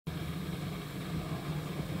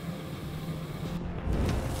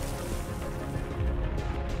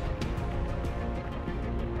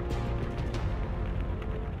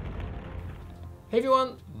Hey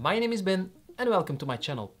everyone, my name is Ben and welcome to my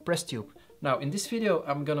channel PressTube. Now in this video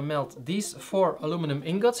I'm gonna melt these 4 aluminum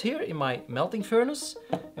ingots here in my melting furnace,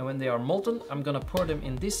 and when they are molten I'm gonna pour them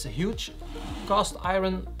in this huge cast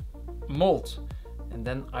iron mold, and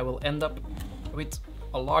then I will end up with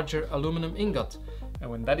a larger aluminum ingot.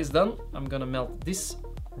 And when that is done I'm gonna melt this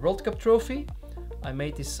World Cup trophy. I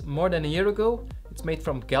made this more than a year ago. It's made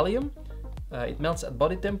from gallium. It melts at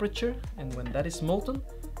body temperature, and when that is molten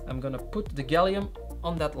I'm gonna put the gallium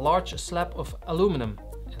on that large slab of aluminum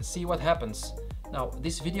and see what happens. Now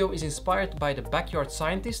this video is inspired by the backyard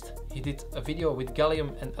scientist. He did a video with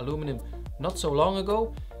gallium and aluminum not so long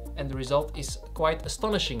ago, and the result is quite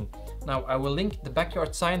astonishing. Now I will link the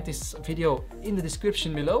backyard scientist's video in the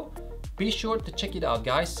description below. Be sure to check it out,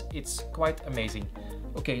 guys, it's quite amazing.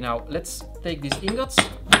 Okay, now let's take these ingots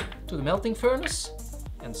to the melting furnace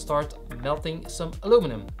and start melting some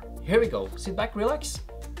aluminum. Here we go, sit back, relax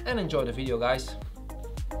and enjoy the video, guys.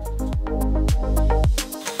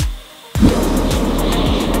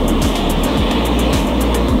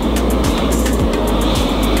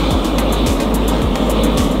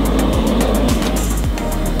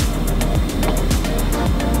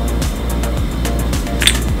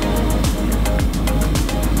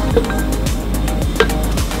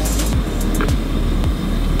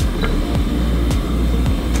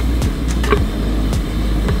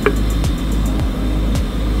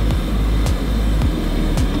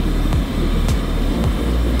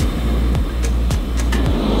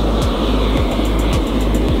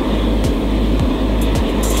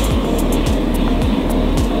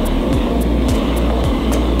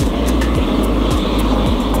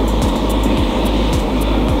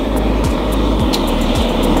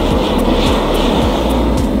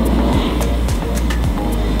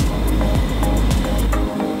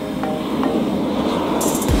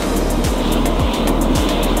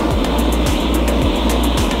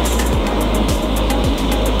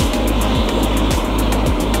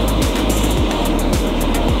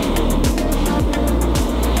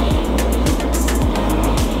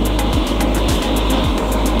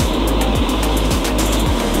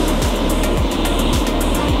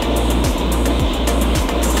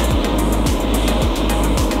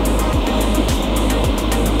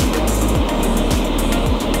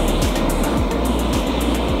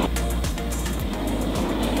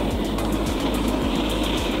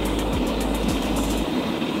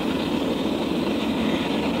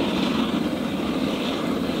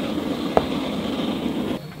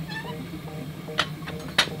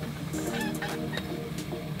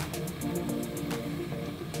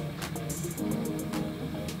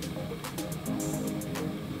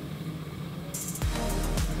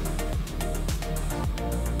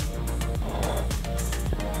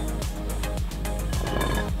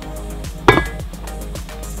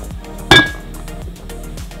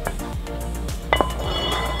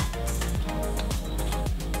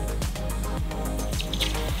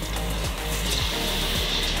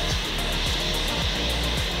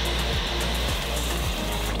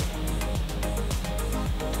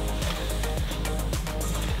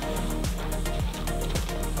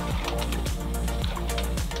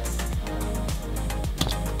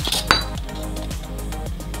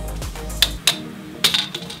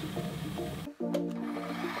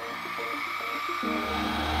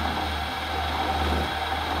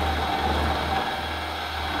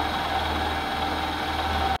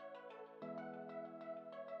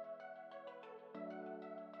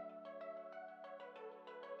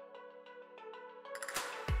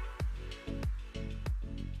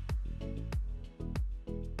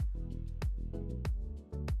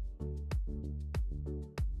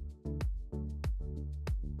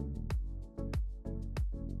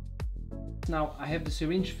 Now I have the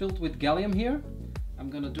syringe filled with gallium here. I'm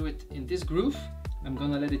gonna do it in this groove. I'm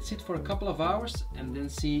gonna let it sit for a couple of hours and then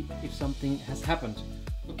see if something has happened.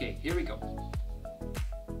 Okay, here we go.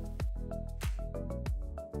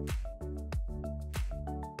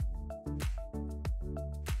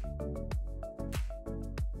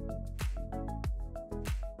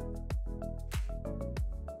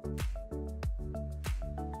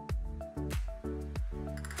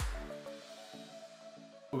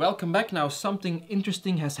 Welcome back. Now something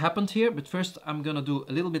interesting has happened here, but first I'm gonna do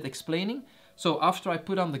a little bit explaining. So after I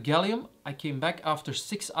put on the gallium, I came back after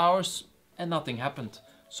 6 hours and nothing happened.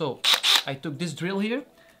 So I took this drill here,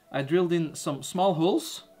 I drilled in some small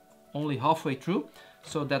holes, only halfway through,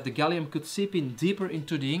 so that the gallium could seep in deeper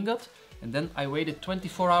into the ingot, and then I waited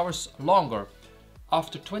 24 hours longer.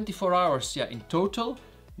 After 24 hours, in total,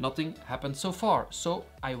 nothing happened so far. So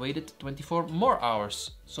I waited 24 more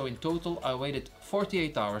hours. So in total I waited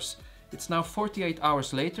 48 hours. It's now 48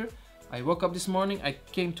 hours later. I woke up this morning, I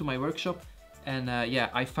came to my workshop, and yeah,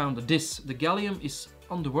 I found this. The gallium is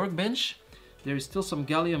on the workbench. There is still some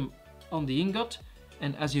gallium on the ingot,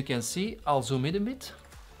 and as you can see, I'll zoom in a bit.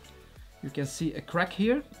 You can see a crack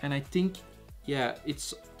here, and I think, yeah,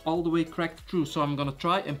 it's all the way cracked through. So I'm gonna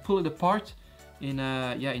try and pull it apart in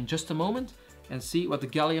just a moment and see what the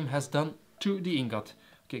gallium has done to the ingot.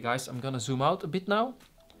 Okay guys, I'm gonna zoom out a bit now.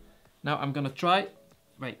 Now I'm gonna try,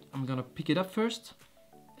 I'm gonna pick it up first,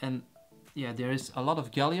 and yeah, there is a lot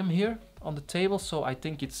of gallium here on the table, so I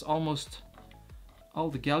think it's almost all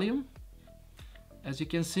the gallium, as you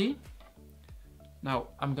can see. Now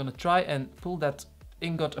I'm gonna try and pull that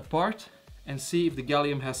ingot apart and see if the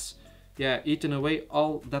gallium has eaten away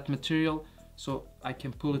all that material, so I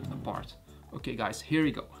can pull it apart. Okay guys, here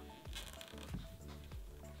we go.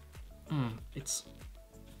 It's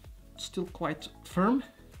still quite firm.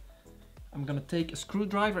 I'm gonna take a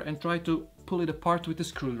screwdriver and try to pull it apart with the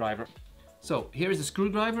screwdriver. So here is the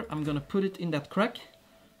screwdriver. I'm gonna put it in that crack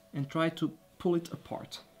and try to pull it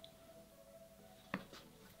apart.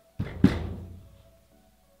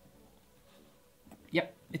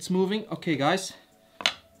 Yep, it's moving. Okay guys.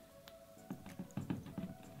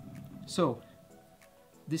 So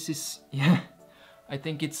this is, I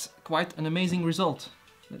think it's quite an amazing result.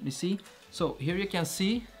 Let me see. So here you can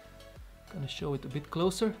see, I'm gonna show it a bit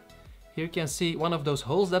closer. Here you can see one of those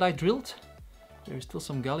holes that I drilled. There is still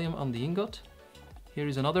some gallium on the ingot. Here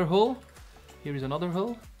is another hole. Here is another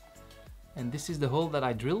hole. And this is the hole that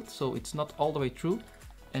I drilled, so it's not all the way through.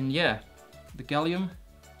 And yeah, the gallium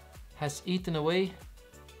has eaten away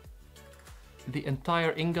the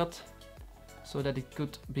entire ingot so that it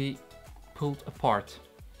could be pulled apart.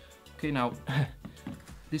 Okay, now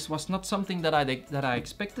this was not something that I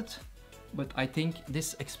expected, but I think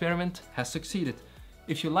this experiment has succeeded.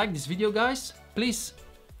 If you like this video guys, please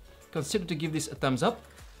consider to give this a thumbs up,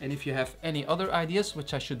 and if you have any other ideas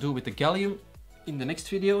which I should do with the gallium in the next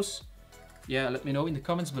videos, let me know in the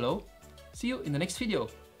comments below. See you in the next video.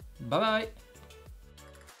 Bye bye!